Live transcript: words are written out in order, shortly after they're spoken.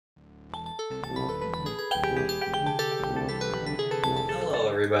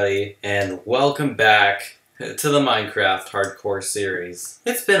everybody, and welcome back to the Minecraft Hardcore series.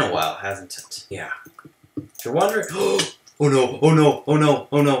 It's been a while, hasn't it? Yeah. If you're wondering... Oh no, oh no, oh no,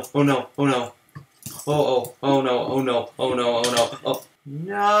 oh no, oh no, oh no. Oh no, oh no, oh no, oh no, oh...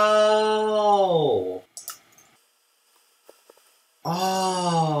 No!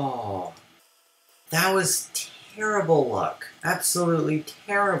 Oh! That was terrible luck. Absolutely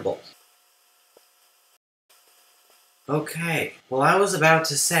terrible. Okay, well I was about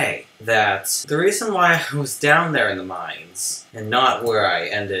to say that the reason why I was down there in the mines, and not where I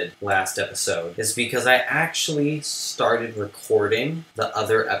ended last episode, is because I actually started recording the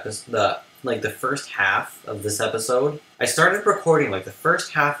other episode, the first half of this episode. I started recording like the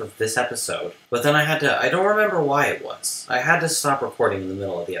first half of this episode, but then I don't remember why it was. I had to stop recording in the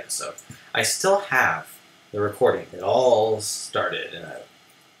middle of the episode. I still have the recording. It all started in a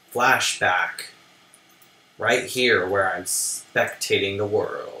flashback. Right here, where I'm spectating the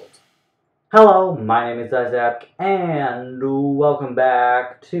world. Hello, my name is Isaac, and welcome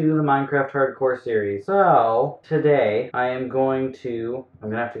back to the Minecraft Hardcore series. So, today, I'm gonna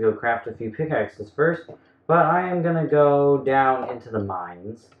have to go craft a few pickaxes first, but I am gonna go down into the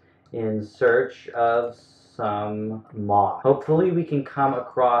mines in search of some moss. Hopefully we can come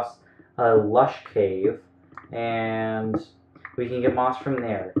across a lush cave, and we can get moss from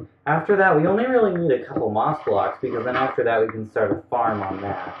there. After that, we only really need a couple moss blocks, because then after that we can start a farm on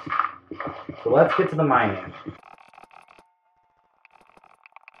that. So let's get to the mining.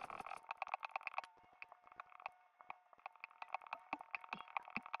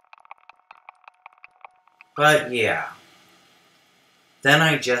 But yeah. Then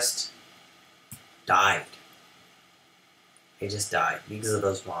I just died. I just died because of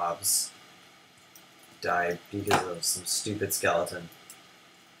those mobs. Died because of some stupid skeleton.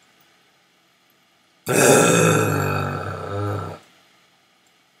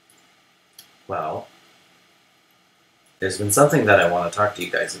 Well, there's been something that I want to talk to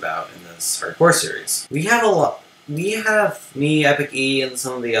you guys about in this hardcore series. We have me, Epic E, and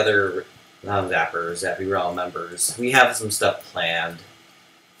some of the other Zappy Realm members. We have some stuff planned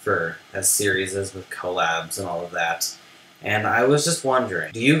for as series with collabs and all of that. And I was just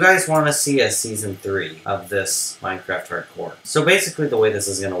wondering, do you guys want to see a Season 3 of this Minecraft Hardcore? So basically the way this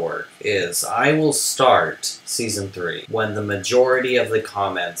is going to work is I will start Season 3 when the majority of the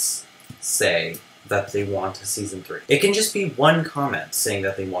comments say that they want a Season 3. It can just be one comment saying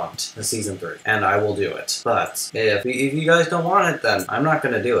that they want a Season 3, and I will do it. But if you guys don't want it, then I'm not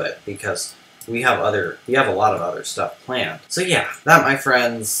going to do it, because we have a lot of other stuff planned. So yeah, that, my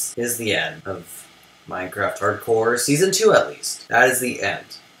friends, is the end of Minecraft Hardcore Season 2, at least. That is the end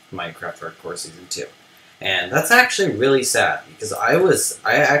of Minecraft Hardcore Season 2. And that's actually really sad, because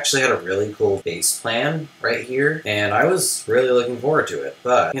I actually had a really cool base plan right here, and I was really looking forward to it.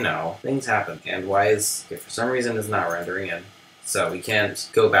 But, you know, things happen, and for some reason it's not rendering in, so we can't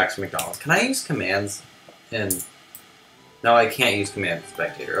go back to McDonald's. Can I use commands in... No, I can't use command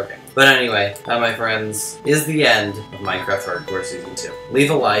spectator, okay. But anyway, that, my friends, is the end of Minecraft Hardcore Season 2.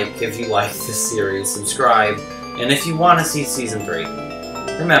 Leave a like if you like this series, subscribe, and if you want to see Season 3,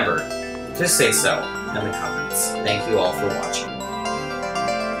 remember, just say so in the comments. Thank you all for watching.